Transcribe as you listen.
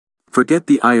Forget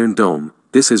the Iron Dome,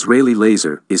 this Israeli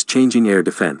laser is changing air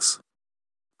defense.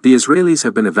 The Israelis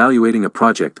have been evaluating a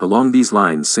project along these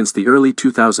lines since the early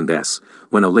 2000s,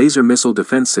 when a laser missile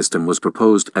defense system was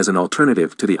proposed as an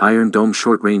alternative to the Iron Dome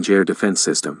short-range air defense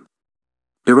system.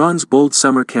 Iran's bold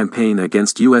summer campaign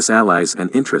against U.S. allies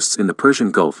and interests in the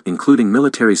Persian Gulf, including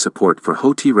military support for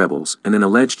Houthi rebels and an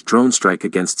alleged drone strike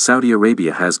against Saudi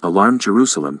Arabia, has alarmed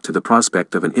Jerusalem to the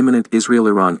prospect of an imminent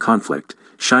Israel-Iran conflict,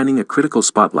 shining a critical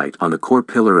spotlight on the core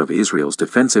pillar of Israel's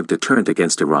defensive deterrent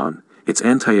against Iran, its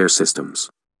anti-air systems.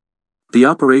 The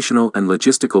operational and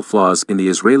logistical flaws in the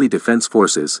Israeli Defense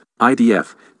Forces,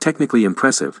 IDF, technically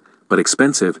impressive, but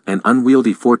expensive and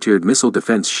unwieldy four-tiered missile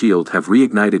defense shield have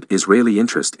reignited Israeli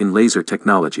interest in laser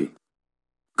technology.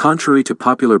 Contrary to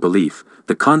popular belief,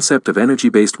 the concept of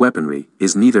energy-based weaponry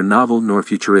is neither novel nor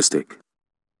futuristic.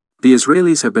 The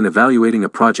Israelis have been evaluating a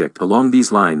project along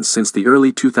these lines since the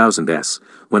early 2000s,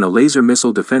 when a laser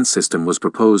missile defense system was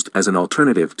proposed as an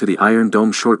alternative to the Iron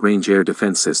Dome short-range air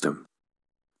defense system.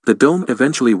 The dome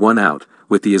eventually won out,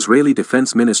 with the Israeli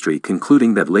Defense Ministry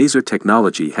concluding that laser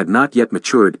technology had not yet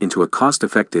matured into a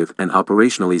cost-effective and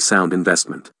operationally sound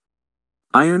investment.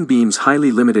 Iron Beam's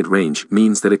highly limited range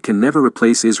means that it can never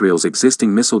replace Israel's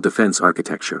existing missile defense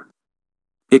architecture.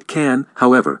 It can,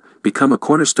 however, become a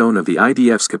cornerstone of the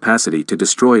IDF's capacity to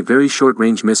destroy very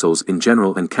short-range missiles in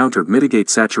general and counter-mitigate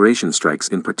saturation strikes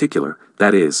in particular,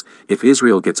 that is, if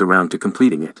Israel gets around to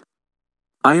completing it.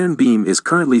 Iron Beam is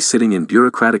currently sitting in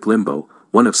bureaucratic limbo,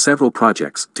 one of several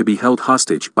projects to be held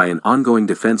hostage by an ongoing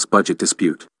defense budget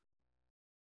dispute.